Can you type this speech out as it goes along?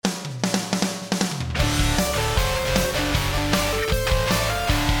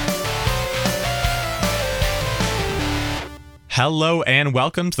Hello and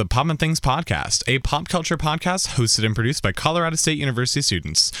welcome to the Pop and Things Podcast, a pop culture podcast hosted and produced by Colorado State University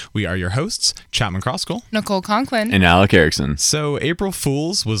students. We are your hosts, Chapman Crosskull, Nicole Conklin, and Alec Erickson. So April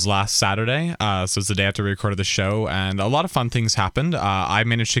Fool's was last Saturday, so it's the day after we recorded the show, and a lot of fun things happened. I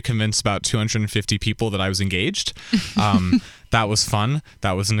managed to convince about 250 people that I was engaged. That was fun.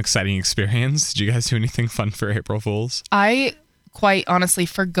 That was an exciting experience. Did you guys do anything fun for April Fool's? I quite honestly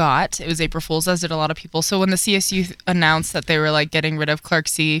forgot it was April Fool's, as did a lot of people. So when the CSU announced that they were like getting rid of Clark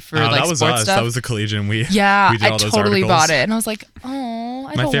C for that was sports us. stuff, That was the Collegian. We did I all those totally articles. bought it, and I was like, oh,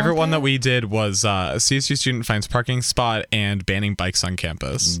 I My don't favorite want one that we did was a CSU student finds parking spot and banning bikes on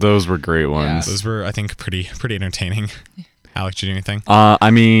campus. Those were great ones. Those were, I think, pretty entertaining. Alec, did you do anything?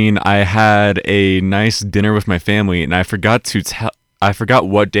 I had a nice dinner with my family, and I forgot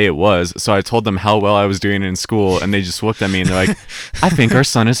what day it was, so I told them how well I was doing in school, and they just looked at me and they're like, I think our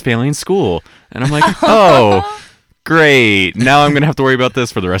son is failing school. And I'm like, oh, great. Now I'm going to have to worry about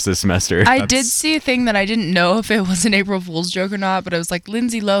this for the rest of the semester. I did see a thing that I didn't know if it was an April Fool's joke or not, but it was like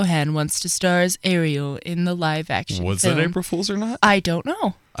Lindsay Lohan wants to star as Ariel in the live action Was film. it April Fool's or not? I don't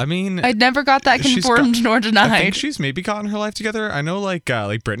know. I mean, I never got that confirmed nor denied. I think she's maybe gotten her life together. I know like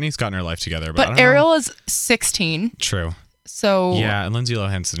Britney's gotten her life together, but I don't Ariel know. is 16. True. So yeah, and Lindsay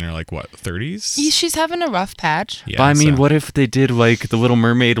Lohan's in her like what 30s? She's having a rough patch. Yeah, but I mean, what if they did like The Little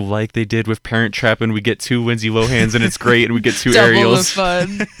Mermaid, like they did with Parent Trap, and we get two Lindsay Lohans, and it's great, and we get two Double Ariels.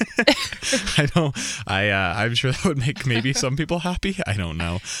 the fun. I know. I'm sure that would make maybe some people happy. I don't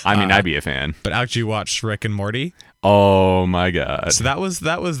know. I mean, I'd be a fan. But actually, you watched Rick and Morty? Oh my god! So that was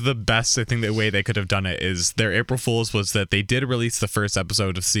the best. I think the way they could have done it is their April Fool's was that they did release the first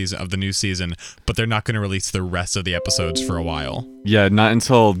episode of the new season, but they're not going to release the rest of the episodes for a while. Yeah, not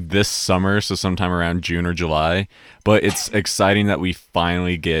until this summer, so sometime around June or July. But it's exciting that we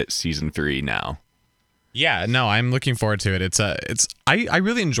finally get season 3 now. Yeah, no, I'm looking forward to it. I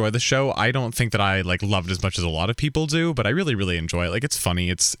really enjoy the show. I don't think that I like loved as much as a lot of people do, but I really enjoy it. Like it's funny,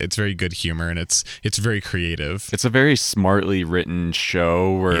 it's very good humor, and it's very creative. It's a very smartly written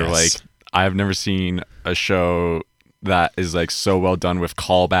show where like I've never seen a show that is like so well done with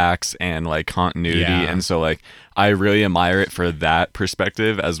callbacks and like continuity, and so like I really admire it for that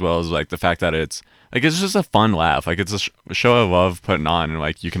perspective, as well as like the fact that it's just a fun laugh. Like it's a show I love putting on, and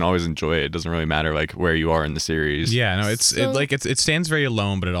like you can always enjoy it. It doesn't really matter like where you are in the series. Yeah, no, it stands very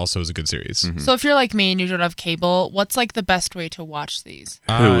alone, but it also is a good series. Mm-hmm. So if you're like me and you don't have cable, what's like the best way to watch these?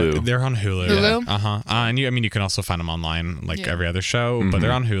 Hulu. They're on Hulu. Hulu? And you can also find them online like every other show, but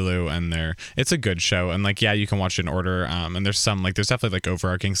they're on Hulu, and it's a good show. And like you can watch it in order. And there's definitely like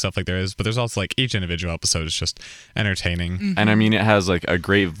overarching stuff like there is, but there's also like each individual episode is just entertaining. Mm-hmm. And I mean, it has like a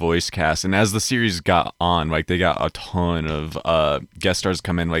great voice cast, and as the series got on, like they got a ton of guest stars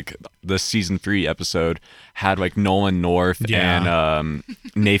come in. Like the season 3 episode had like Nolan North and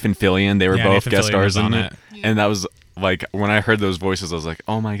Nathan Fillion. They were both guest stars on it. And that was like when I heard those voices, I was like,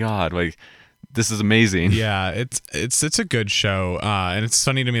 oh my god, like this is amazing. Yeah, it's a good show, and it's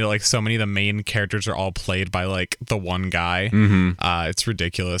funny to me that like so many of the main characters are all played by like the one guy. It's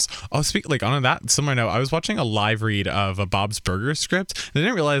ridiculous. Oh, on that similar note, I was watching a live read of a Bob's Burgers script, and I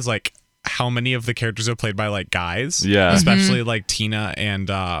didn't realize like how many of the characters are played by like guys. Yeah, especially like Tina and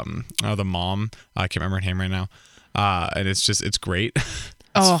the mom. I can't remember her name right now. And it's great.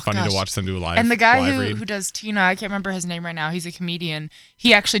 It's funny to watch them do a live. And the guy who does Tina, I can't remember his name right now. He's a comedian.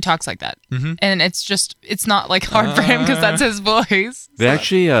 He actually talks like that, and it's not like hard for him because that's his voice. They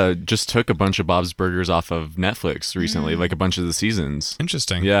actually just took a bunch of Bob's Burgers off of Netflix recently, like a bunch of the seasons.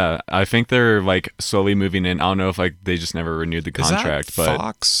 Interesting. Yeah, I think they're like slowly moving in. I don't know if like they just never renewed the contract. Is that but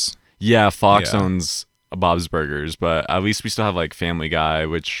Fox? Yeah, Fox owns Bob's Burgers, but at least we still have like Family Guy,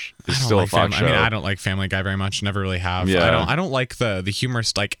 which is still a Fox show. I mean, I don't like Family Guy very much. Never really have. Yeah. I don't like the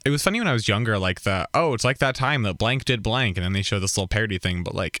humorous. Like it was funny when I was younger. Like it's like that time that blank did blank, and then they show this little parody thing.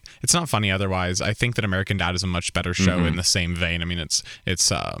 But like it's not funny otherwise. I think that American Dad is a much better show in the same vein. I mean, it's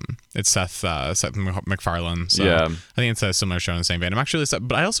Seth MacFarlane. So I think it's a similar show in the same vein. I'm actually,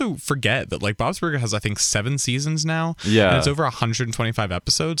 but I also forget that like Bob's Burger has I think 7 seasons now. Yeah, and it's over 125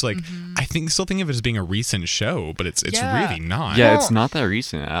 episodes. Like I still think of it as being a recent show, but it's really not. Yeah, it's not that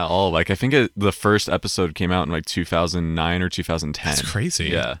recent at all. Like I think the first episode came out in like 2009 or 2010. That's crazy.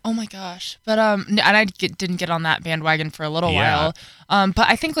 Yeah. Oh my gosh. But and I didn't get on that bandwagon for a little while. But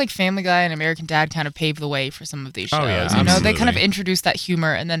I think like Family Guy and American Dad kind of paved the way for some of these shows. Oh, yeah, you know, they kind of absolutely. introduced that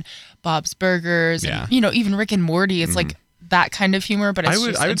humor, and then Bob's Burgers, and even Rick and Morty. It's like that kind of humor, but I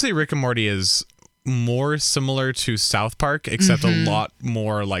would say Rick and Morty is more similar to South Park, except a lot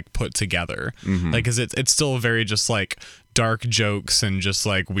more like put together. Like, cause it's still very just like dark jokes and just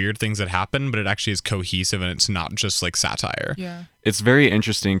like weird things that happen, but it actually is cohesive and it's not just like satire. Yeah. It's very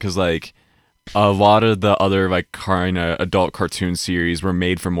interesting because like a lot of the other like kind of adult cartoon series were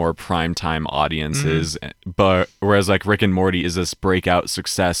made for more primetime audiences, but whereas like Rick and Morty is this breakout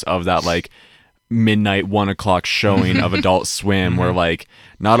success of that like midnight 1 o'clock showing of Adult Swim, where like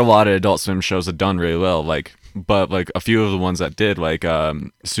not a lot of Adult Swim shows have done really well, like, but like a few of the ones that did, like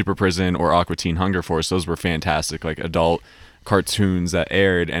Super Prison or Aqua Teen Hunger Force, those were fantastic like adult cartoons that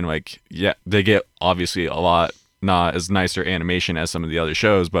aired, and like yeah, they get obviously a lot not as nicer animation as some of the other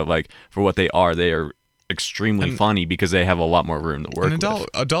shows, but like for what they are extremely funny because they have a lot more room to work with.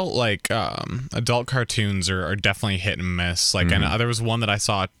 Adult cartoons are definitely hit and miss. Like, and there was one that I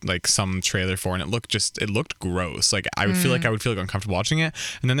saw like some trailer for, and it looked gross. Like I would feel like uncomfortable watching it.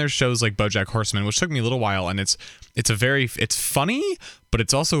 And then there's shows like BoJack Horseman, which took me a little while, and it's funny, but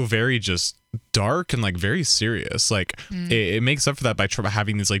it's also very just dark and like very serious. Like it makes up for that by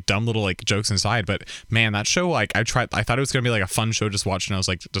having these like dumb little like jokes inside. But man, that show, like I thought it was gonna be like a fun show just watching. I was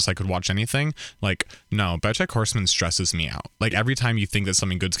like, just I could watch anything. Like no, BoJack Horseman stresses me out. Like every time you think that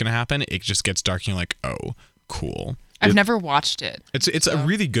something good's gonna happen, it just gets dark and you're like, oh, cool. I've never watched it. It's a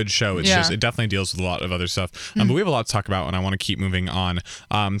really good show. It's just, it definitely deals with a lot of other stuff. But we have a lot to talk about, and I want to keep moving on.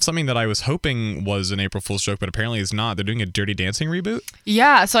 Something that I was hoping was an April Fool's joke, but apparently is not. They're doing a Dirty Dancing reboot.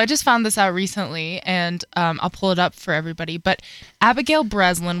 Yeah, so I just found this out recently, and I'll pull it up for everybody. But Abigail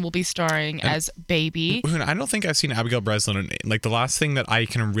Breslin will be starring as Baby. I don't think I've seen Abigail Breslin. Like the last thing that I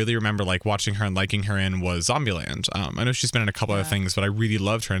can really remember, like watching her and liking her in, was Zombieland. I know she's been in a couple of things, but I really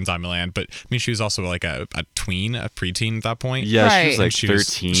loved her in Zombieland. But I mean, she was also like a tween, a preteen at that point. Yeah, right. She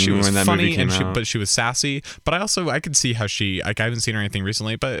was like 13 when that movie came out. But she was sassy. But I could see how she, like, I haven't seen her anything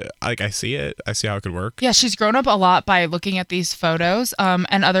recently, but like I see how it could work. Yeah, she's grown up a lot by looking at these photos.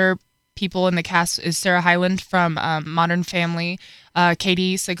 And other people in the cast is Sarah Hyland from Modern Family,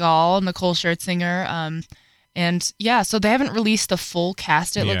 Katie Seagal, Nicole Scherzinger, and yeah, so they haven't released the full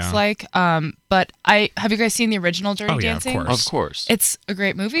cast, it looks like. But have you guys seen the original Dirty Dancing? Yeah, of course. It's a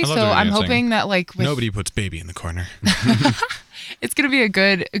great movie, so I'm hoping that like nobody puts Baby in the corner. It's gonna be a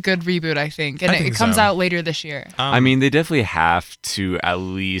good reboot, I think, and it comes out later this year. I mean, they definitely have to at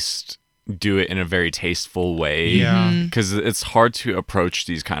least do it in a very tasteful way. Yeah, because it's hard to approach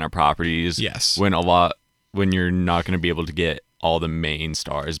these kind of properties. Yes, when you're not going to be able to get all the main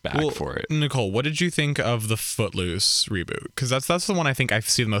stars back for it. Nicole, what did you think of the Footloose reboot? Because that's the one I think I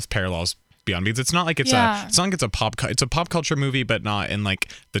see the most parallels beyond, because it's not like it's a pop culture movie, but not in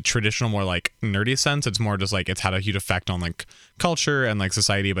like the traditional more like nerdy sense. It's more just like it's had a huge effect on like culture and like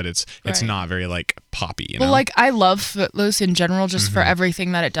society, but it's not very like poppy, you know? Well, like I love Footloose in general just for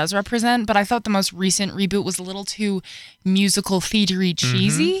everything that it does represent, but I thought the most recent reboot was a little too musical theatery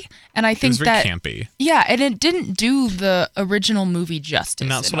cheesy, and I think it was very campy. Yeah, and it didn't do the original movie justice.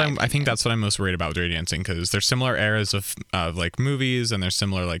 And that's what I think that's what I'm most worried about with Dirty Dancing, because there's similar eras of like movies, and there's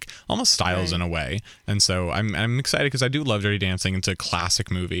similar like almost styles in a way, and so I'm excited because I do love Dirty Dancing. It's a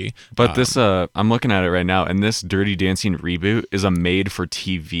classic movie. But this I'm looking at it right now, and this Dirty Dancing reboot is a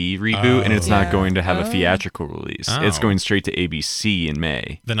made-for-TV reboot, and it's not going to have a theatrical release. It's going straight to ABC in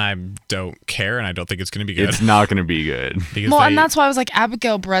May. Then I don't care, and I don't think it's going to be good. It's not going to be good. And that's why I was like,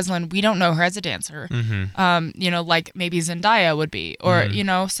 Abigail Breslin, we don't know her as a dancer. You know, like maybe Zendaya would be, or you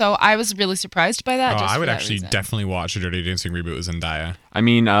know. So I was really surprised by that. I would actually definitely watch a Dirty Dancing reboot with Zendaya. I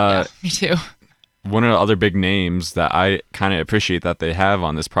mean, me too. One of the other big names that I kind of appreciate that they have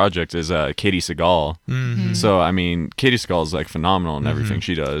on this project is Katie Seagal. So, I mean, Katie Seagal is like phenomenal in everything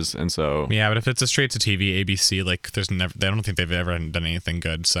she does. And so... Yeah, but if it's a straight to TV, ABC, like I don't think they've ever done anything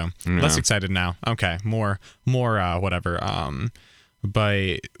good. So, less excited now. Okay, more whatever.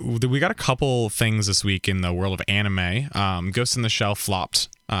 But we got a couple things this week in the world of anime. Ghost in the Shell flopped.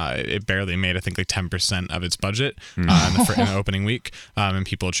 It barely made, I think, like 10% of its budget in the opening week, and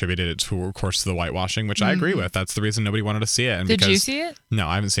people attributed it to, of course, to the whitewashing, which I agree with. That's the reason nobody wanted to see it. And Did you see it? No,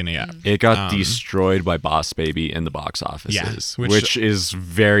 I haven't seen it yet. It got destroyed by Boss Baby in the box offices, which is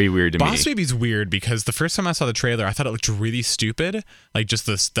very weird to me. Boss Baby's weird because the first time I saw the trailer, I thought it looked really stupid, like just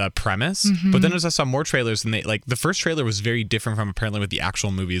the premise. But then as I saw more trailers, and the first trailer was very different from apparently what the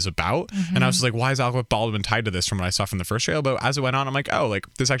actual movie is about, and I was just like, why is Alec Baldwin tied to this from what I saw from the first trailer? But as it went on, I'm like, oh, like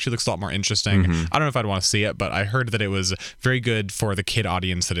this actually looks a lot more interesting. I don't know if I'd want to see it, but I heard that it was very good for the kid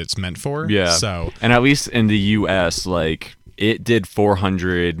audience that it's meant for. Yeah. So, and at least in the US, like it did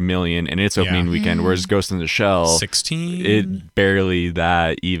 400 million in its opening weekend, whereas Ghost in the Shell 16, it barely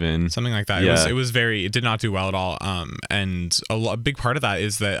that even, something like that. Yeah. It did not do well at all. And a big part of that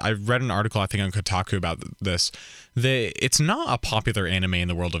is that I read an article, I think on Kotaku, about this. It's not a popular anime in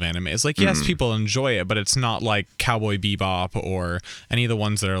the world of anime. It's like, yes, people enjoy it, but it's not like Cowboy Bebop or any of the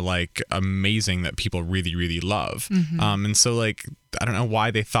ones that are like amazing that people really, really love. And so like, I don't know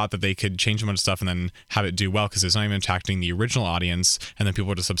why they thought that they could change a bunch of stuff and then have it do well, because it's not even attracting the original audience, and then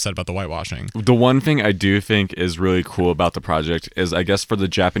people are just upset about the whitewashing. The one thing I do think is really cool about the project is, I guess for the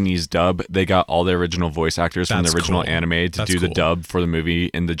Japanese dub, they got all the original voice actors from the original anime to do the dub for the movie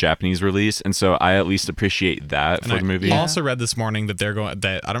in the Japanese release, and so I at least appreciate that for the movie. I also read this morning that I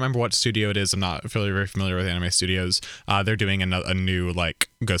don't remember what studio it is. I'm not very familiar with anime studios. They're doing a new like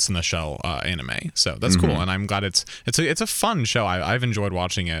Ghost in the Shell anime, so that's cool, and I'm glad it's a fun show. I've enjoyed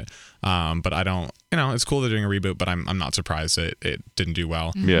watching it, but I don't, it's cool they're doing a reboot, but I'm not surprised it didn't do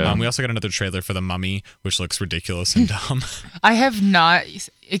well. Yeah. We also got another trailer for The Mummy, which looks ridiculous and dumb. I have not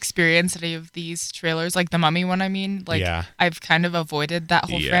experienced any of these trailers, like the Mummy one. I mean, like, I've kind of avoided that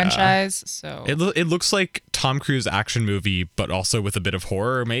whole franchise. So it looks like Tom Cruise action movie, but also with a bit of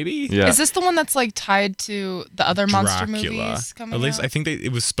horror, maybe. Yeah. Is this the one that's like tied to the other monster movies coming out? At least I think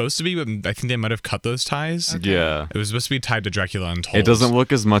it was supposed to be, but I think they might have cut those ties. Okay. Yeah. It was supposed to be tied to Dracula Untold. It doesn't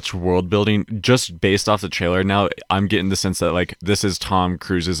look as much world building. Just based off the trailer now, I'm getting the sense that like this is Tom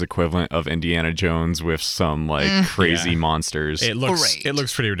Cruise's equivalent of Indiana Jones with some like crazy monsters. It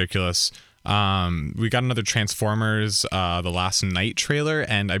looks pretty ridiculous. We got another Transformers the Last Night trailer,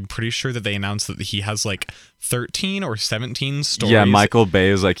 and I'm pretty sure that they announced that he has like 13 or 17 stories. Yeah, Michael Bay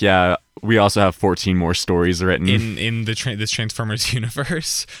is like, we also have 14 more stories written in this Transformers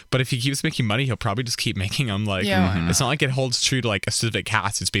universe. But if he keeps making money, he'll probably just keep making them. Like, it's not like it holds true to like a specific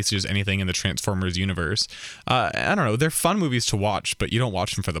cast. It's basically just anything in the Transformers universe. I don't know. They're fun movies to watch, but you don't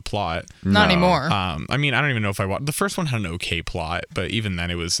watch them for the plot. Not anymore. I mean, I don't even know if I watched. The first one had an okay plot, but even then,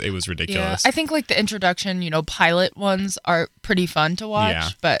 it was ridiculous. Yeah, I think like the introduction, pilot ones are pretty fun to watch. Yeah,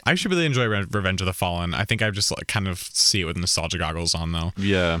 but I should really enjoy Revenge of the Fallen. I think I just like kind of see it with nostalgia goggles on though.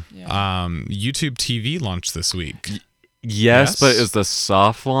 Yeah. YouTube TV launched this week. Yes, but it was the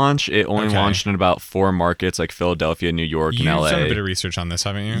soft launch. It only launched in about 4 markets, like Philadelphia, New York, and LA. You've done a bit of research on this,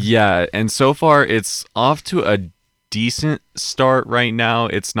 haven't you? Yeah, and so far it's off to a decent start right now.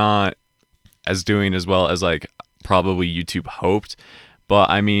 It's not doing as well as like probably YouTube hoped, but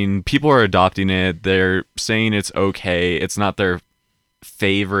I mean, people are adopting it. They're saying it's okay. It's not their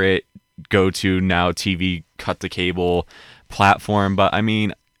favorite go-to now TV cut to cable platform, but I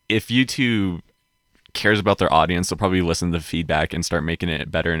mean, if YouTube cares about their audience, they'll probably listen to the feedback and start making it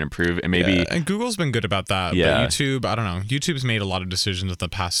better and improve. And maybe and Google's been good about that. Yeah. But YouTube, I don't know. YouTube's made a lot of decisions in the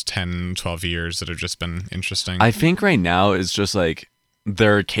past 10, 12 years that have just been interesting. I think right now it's just like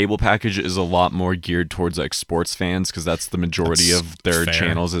their cable package is a lot more geared towards like sports fans, because that's the majority of their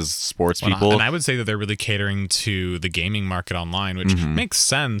channels is sports people. And I would say that they're really catering to the gaming market online, which makes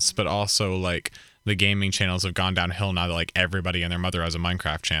sense, but also like the gaming channels have gone downhill now that like everybody and their mother has a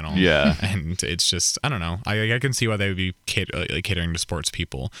Minecraft channel. Yeah. And it's just, I don't know. I can see why they would be catering to sports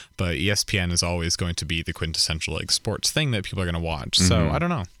people, but ESPN is always going to be the quintessential like sports thing that people are going to watch. So I don't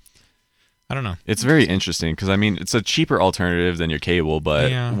know. It's very interesting because I mean, it's a cheaper alternative than your cable,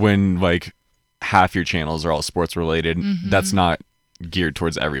 but when like half your channels are all sports related, that's not geared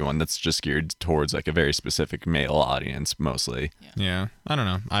towards everyone. That's just geared towards like a very specific male audience mostly. Yeah. I don't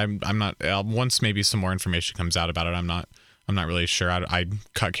know. I'm not once maybe some more information comes out about it, I'm not really sure. I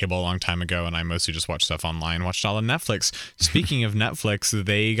cut cable a long time ago, and I mostly just watch stuff online, watched all of Netflix. Speaking of Netflix,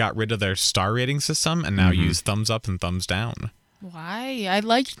 they got rid of their star rating system and now use thumbs up and thumbs down. Why? I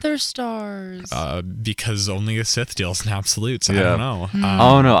liked their stars. Because only a Sith deals in absolutes. I don't know.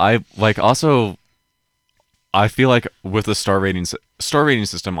 Oh no, I feel like with the star rating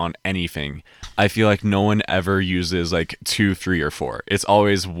system on anything, I feel like no one ever uses like 2, 3, or 4. It's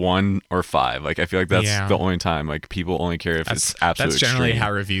always 1 or 5. Like I feel like that's the only time like people only care if it's absolute. That's generally extreme.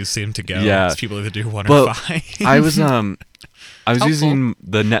 how reviews seem to go. Yeah, it's people either do 1 or 5. I was using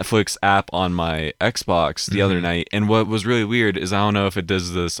the Netflix app on my Xbox the other night, and what was really weird is I don't know if it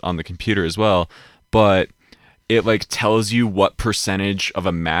does this on the computer as well, but it like tells you what percentage of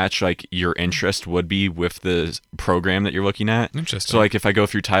a match like your interest would be with the program that you're looking at. Interesting. So like if I go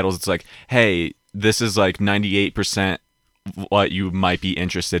through titles, it's like, hey, this is like 98% what you might be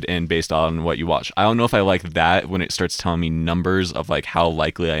interested in based on what you watch. I don't know if I like that when it starts telling me numbers of like how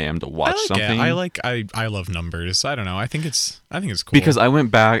likely I am to watch something. I love numbers. I don't know. I think it's I think it's cool. Because I went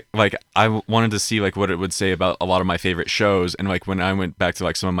back, like, wanted to see, like, what it would say about a lot of my favorite shows. And, like, when I went back to,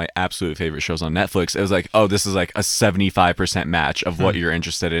 like, some of my absolute favorite shows on Netflix, it was like, oh, this is, like, a 75% match of what you're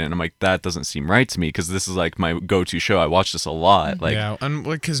interested in. And I'm like, that doesn't seem right to me because this is, like, my go-to show. I watch this a lot. Like, yeah, and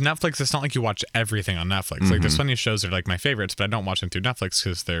because Netflix, it's not like you watch everything on Netflix. Like, there's plenty of shows that are, like, my favorites, but I don't watch them through Netflix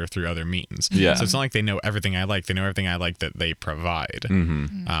because they're through other means. Yeah. So it's not like they know everything I like. They know everything I like that they provide.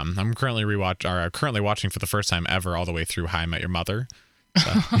 I'm currently watching for the first time ever all the way through How I Met Your Mother.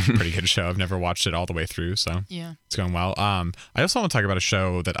 So, pretty good show. I've never watched it all the way through, so yeah, it's going well. I also want to talk about a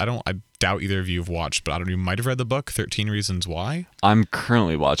show that I doubt either of you have watched, but I don't know, you might have read the book 13 Reasons Why. I'm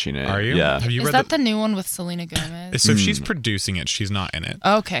currently watching it. Are you? Yeah. Have you Is read that the new one with Selena Gomez? So she's producing it. She's not in it.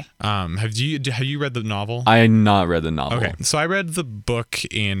 Oh, okay. Have you read the novel? I had not read the novel. Okay, so I read the book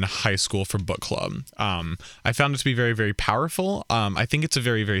in high school for book club. I found it to be very, very powerful. I think it's a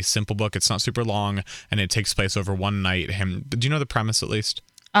very, very simple book. It's not super long, and it takes place over one night. Do you know the premise at least?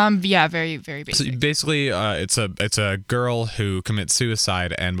 Yeah, very, very basic. So basically, it's a girl who commits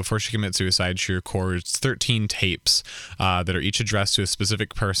suicide, and before she commits suicide, she records 13 tapes that are each addressed to a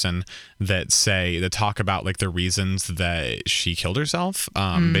specific person that talk about like the reasons that she killed herself.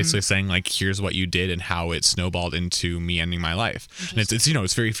 Basically saying like, here's what you did and how it snowballed into me ending my life. And it's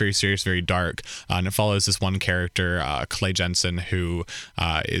it's very, very serious, very dark, and it follows this one character, Clay Jensen, who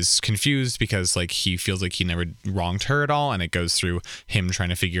is confused because like he feels like he never wronged her at all, and it goes through him trying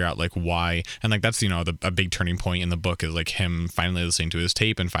to figure out like why, and like that's a big turning point in the book is like him finally listening to his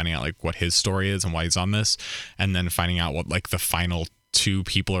tape and finding out like what his story is and why he's on this, and then finding out what like the final two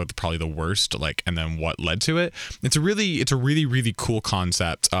people are probably the worst, like, and then what led to it. It's a really, really cool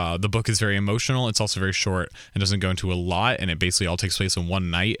concept. The book is very emotional. It's also very short and doesn't go into a lot, and it basically all takes place in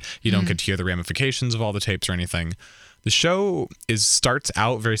one night. You don't get to hear the ramifications of all the tapes or anything. The show starts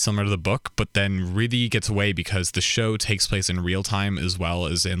out very similar to the book, but then really gets away because the show takes place in real time as well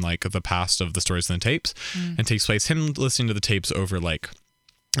as in like the past of the stories in the tapes, and takes place him listening to the tapes over like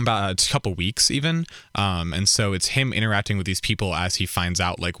about a couple weeks even, and so it's him interacting with these people as he finds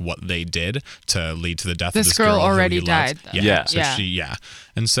out like what they did to lead to the death of this girl already who he died loved. though. Yeah. So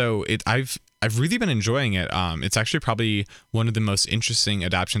and so I've really been enjoying it. It's actually probably one of the most interesting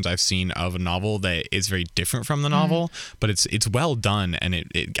adaptations I've seen of a novel that is very different from the novel, but it's well done, and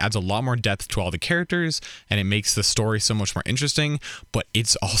it adds a lot more depth to all the characters, and it makes the story so much more interesting, but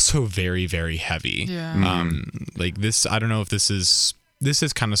it's also very, very heavy. Yeah. Like this, I don't know if this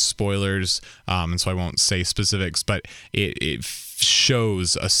is kind of spoilers, and so I won't say specifics, but it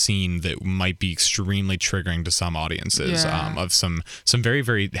shows a scene that might be extremely triggering to some audiences, of some very,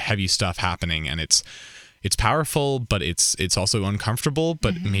 very heavy stuff happening, and it's powerful, but it's also uncomfortable,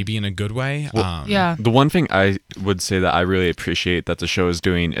 but maybe in a good way. Well, the one thing I would say that I really appreciate that the show is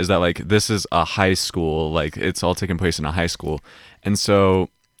doing is that like this is a high school, like it's all taking place in a high school, and so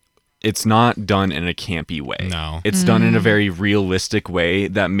it's not done in a campy way. No. It's done in a very realistic way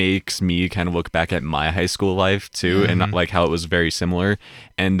that makes me kind of look back at my high school life too, and like how it was very similar.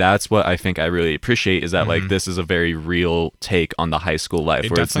 And that's what I think I really appreciate is that like this is a very real take on the high school life,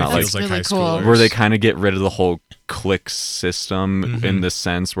 where it's not like really high cool. schoolers. Where they kind of get rid of the whole clique system in the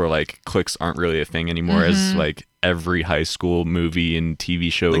sense where like cliques aren't really a thing anymore, as like every high school movie and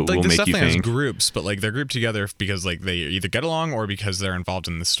TV show will make you think. Has groups, but like they're grouped together because like they either get along or because they're involved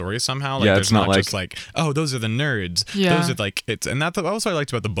in the story somehow. Like, it's not like just like, oh, those are the nerds. Yeah. Those are like and that's also I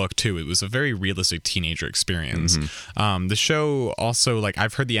liked about the book too. It was a very realistic teenager experience. The show also, like,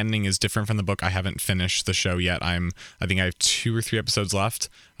 I've heard the ending is different from the book. I haven't finished the show yet. I think I have 2 or 3 episodes left.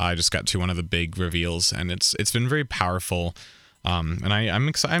 I just got to one of the big reveals, and it's been very powerful. And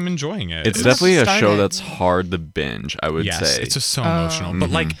I'm enjoying it. It's definitely a show that's hard to binge, I would say. Yes, it's just so emotional.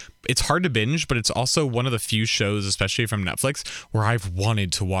 But like, it's hard to binge, but it's also one of the few shows, especially from Netflix, where I've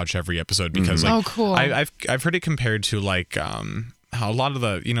wanted to watch every episode because like, cool. I've heard it compared to like how a lot of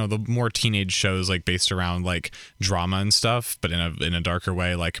the the more teenage shows like based around like drama and stuff, but in a darker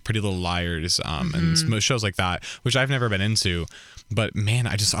way, like Pretty Little Liars, and shows like that, which I've never been into. But man,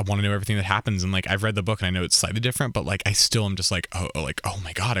 I want to know everything that happens, and like I've read the book and I know it's slightly different, but like I still am just like oh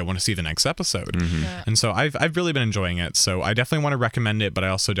my god, I want to see the next episode. And so I've really been enjoying it. So I definitely want to recommend it, but I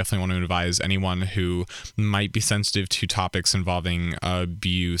also definitely want to advise anyone who might be sensitive to topics involving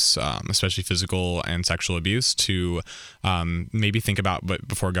abuse, especially physical and sexual abuse, to maybe think about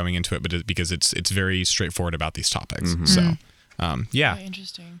before going into it, but because it's very straightforward about these topics. So. Very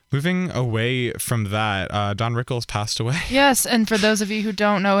interesting. Moving away from that, Don Rickles passed away. Yes, and for those of you who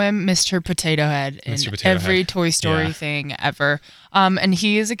don't know him, Mr. Potato Head in every Toy Story thing ever. And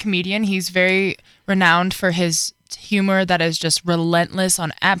he is a comedian. He's very renowned for his humor that is just relentless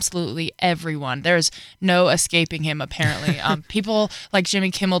on absolutely everyone. There's no escaping him, apparently. People like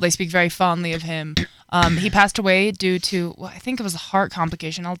Jimmy Kimmel, they speak very fondly of him. He passed away due to, well, I think it was a heart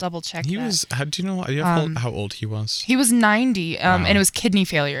complication. I'll double check He that. was, do you know how old he was? He was 90, Wow. and it was kidney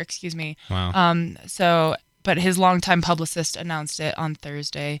failure, excuse me. Wow. But his longtime publicist announced it on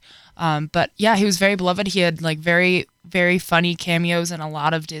Thursday. But yeah, he was very beloved. He had like very, very funny cameos in a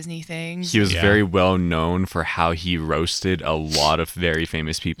lot of Disney things. He was very well known for how he roasted a lot of very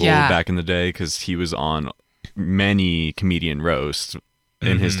famous people back in the day, because he was on many comedian roasts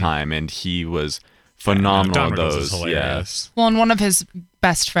in his time, and he was phenomenal at those. Well, and one of his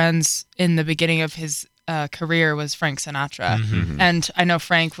best friends in the beginning of his career was Frank Sinatra, and I know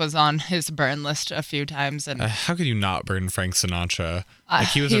Frank was on his burn list a few times. And how could you not burn Frank Sinatra? Like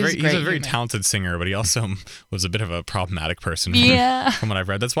he was a very talented singer, but he also was a bit of a problematic person. From what I've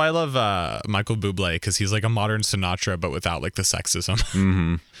read, that's why I love Michael Bublé, because he's like a modern Sinatra, but without like the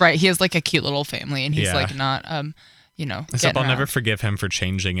sexism. Right, he has like a cute little family, and he's like not. Except I'll never forgive him for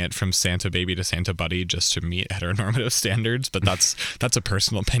changing it from Santa Baby to Santa Buddy just to meet heteronormative standards, but that's a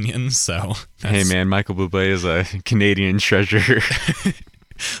personal opinion. So hey man, Michael Bublé is a Canadian treasure.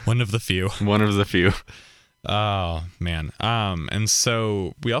 One of the few. Oh man. And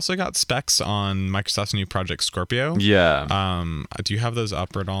so we also got specs on Microsoft's new project Scorpio. Yeah. Do you have those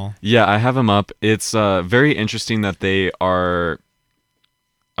up at all? Yeah, I have them up. It's very interesting that they are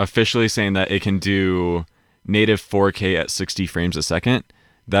officially saying that it can do native 4K at 60 frames a second.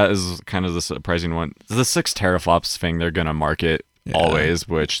 That is kind of the surprising one. The 6 teraflops thing they're going to market always,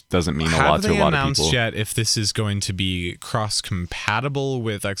 which doesn't mean a lot to a lot of people. Have they announced yet if this is going to be cross-compatible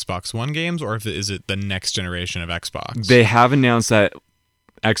with Xbox One games, or is it the next generation of Xbox? They have announced that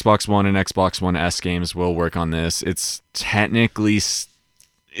Xbox One and Xbox One S games will work on this. It's technically...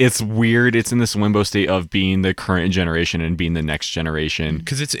 It's weird. It's in this limbo state of being the current generation and being the next generation.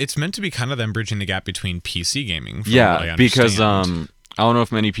 Because it's meant to be kind of them bridging the gap between PC gaming. Yeah, because I don't know if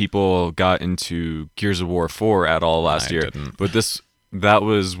many people got into Gears of War 4 at all last year. Didn't. But that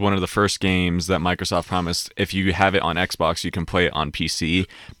was one of the first games that Microsoft promised, if you have it on Xbox, you can play it on PC.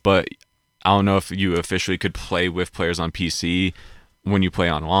 But I don't know if you officially could play with players on PC when you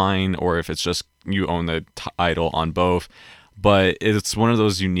play online, or if it's just you own the title on both. But it's one of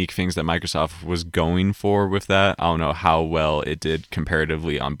those unique things that Microsoft was going for with that. I don't know how well it did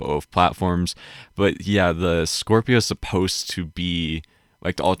comparatively on both platforms. But yeah, the Scorpio is supposed to be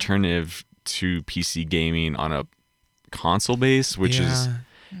like the alternative to PC gaming on a console base, which is...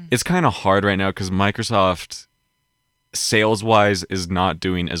 It's kind of hard right now because Microsoft, sales-wise, is not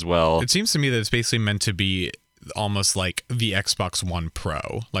doing as well. It seems to me that it's basically meant to be almost like the Xbox One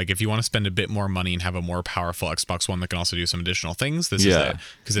Pro. Like if you want to spend a bit more money and have a more powerful Xbox One that can also do some additional things, this is it.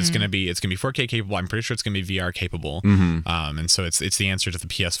 Because it's gonna be 4K capable. I'm pretty sure it's gonna be VR capable. And so it's the answer to the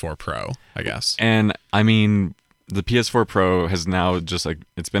PS4 Pro, I guess. And I mean, the PS4 Pro has now just like,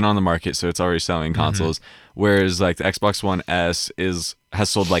 it's been on the market, so it's already selling consoles. Whereas like the Xbox One S has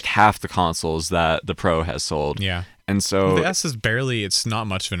sold like half the consoles that the Pro has sold. Yeah. And so the S is it's not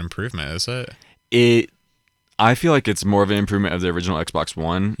much of an improvement, is it? I feel like it's more of an improvement of the original Xbox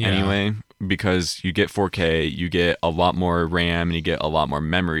One anyway, because you get 4K, you get a lot more RAM, and you get a lot more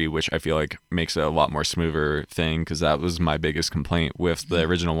memory, which I feel like makes it a lot more smoother thing, because that was my biggest complaint with the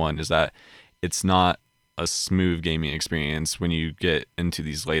original one, is that it's not a smooth gaming experience when you get into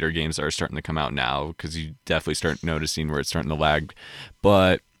these later games that are starting to come out now, because you definitely start noticing where it's starting to lag.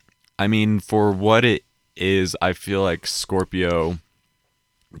 But, I mean, for what it is, I feel like Scorpio,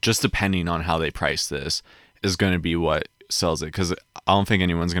 just depending on how they price this, is going to be what sells it, because I don't think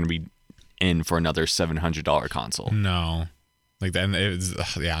anyone's going to be in for another $700 console. No. Like then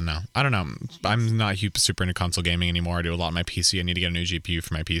no. I don't know. I'm not super into console gaming anymore. I do a lot on my PC. I need to get a new GPU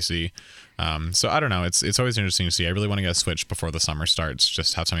for my PC. So I don't know. It's always interesting to see. I really want to get a Switch before the summer starts.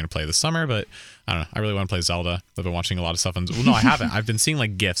 Just have something to play this summer. But I don't know. I really want to play Zelda. I've been watching a lot of stuff. No, I haven't. I've been seeing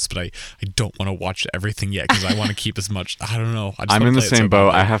like GIFs, but I don't want to watch everything yet because I want to keep as much. I don't know. I'm in the same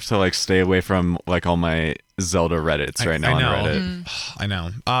boat. I have to like stay away from like all my Zelda Reddits right now on Reddit. I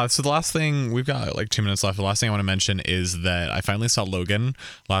know. So the last thing, we've got like 2 minutes left. The last thing I want to mention is that I finally saw Logan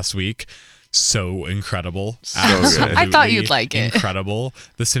last week. So incredible. So good. I thought you'd like it. Incredible.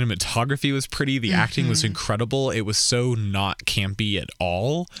 The cinematography was pretty. The acting was incredible. It was so not campy at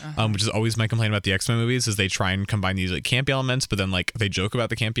all, which is always my complaint about the X-Men movies, is they try and combine these like campy elements, but then like they joke about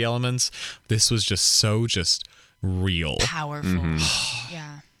the campy elements. This was just real. Powerful.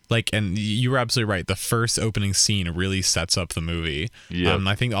 Yeah. Like, and you were absolutely right. The first opening scene really sets up the movie. Yeah.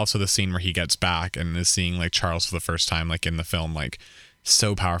 I think also the scene where he gets back and is seeing like Charles for the first time, like in the film, like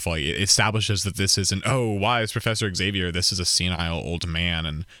so powerful. It establishes that this isn't, oh, why is Professor Xavier? This is a senile old man,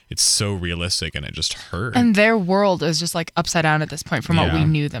 and it's so realistic, and it just hurt. And their world is just like upside down at this point from what we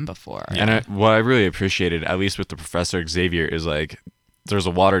knew them before. Yeah. And what I really appreciated, at least with the Professor Xavier, is like there's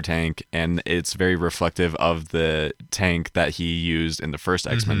a water tank, and it's very reflective of the tank that he used in the first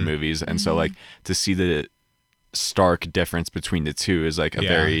X-Men movies. And so like to see the stark difference between the two is like a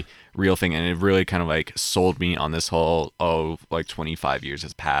very real thing, and it really kind of like sold me on this whole, like 25 years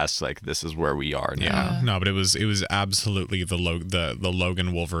has passed, like this is where we are now. No, but it was absolutely the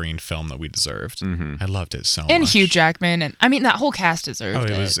Logan Wolverine film that we deserved. I loved it so much. And Hugh Jackman, and I mean that whole cast deserved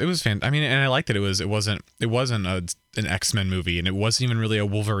it. It was fantastic. I mean, and I liked that it wasn't an X-Men movie, and it wasn't even really a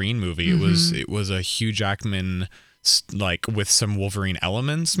Wolverine movie. It was a Hugh Jackman like with some Wolverine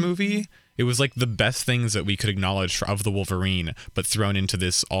elements movie. It was like the best things that we could acknowledge of the Wolverine, but thrown into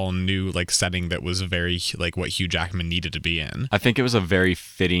this all new like setting that was very like what Hugh Jackman needed to be in. I think it was a very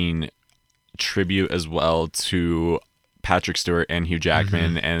fitting tribute as well to Patrick Stewart and Hugh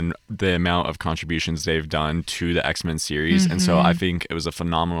Jackman and the amount of contributions they've done to the X-Men series. And so I think it was a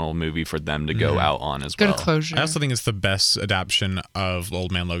phenomenal movie for them to go out on as well. Good closure. I also think it's the best adaptation of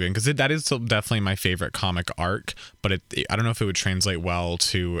Old Man Logan, because that is still definitely my favorite comic arc, but I don't know if it would translate well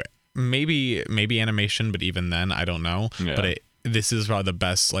to maybe animation, but even then I don't know. But this is probably the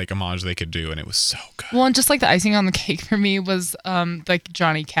best like homage they could do, and it was so good. Well, and just like the icing on the cake for me was like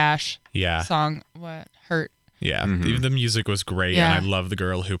Johnny Cash song, What Hurt. Even the music was great, and I love the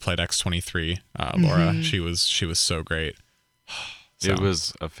girl who played X-23, Laura. She was so great. So, it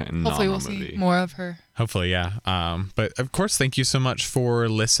was a phenomenal hopefully we'll movie. see more of her. Hopefully, yeah. But of course, thank you so much for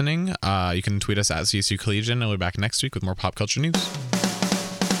listening. You can tweet us at CSU Collegian, and we'll be back next week with more pop culture news.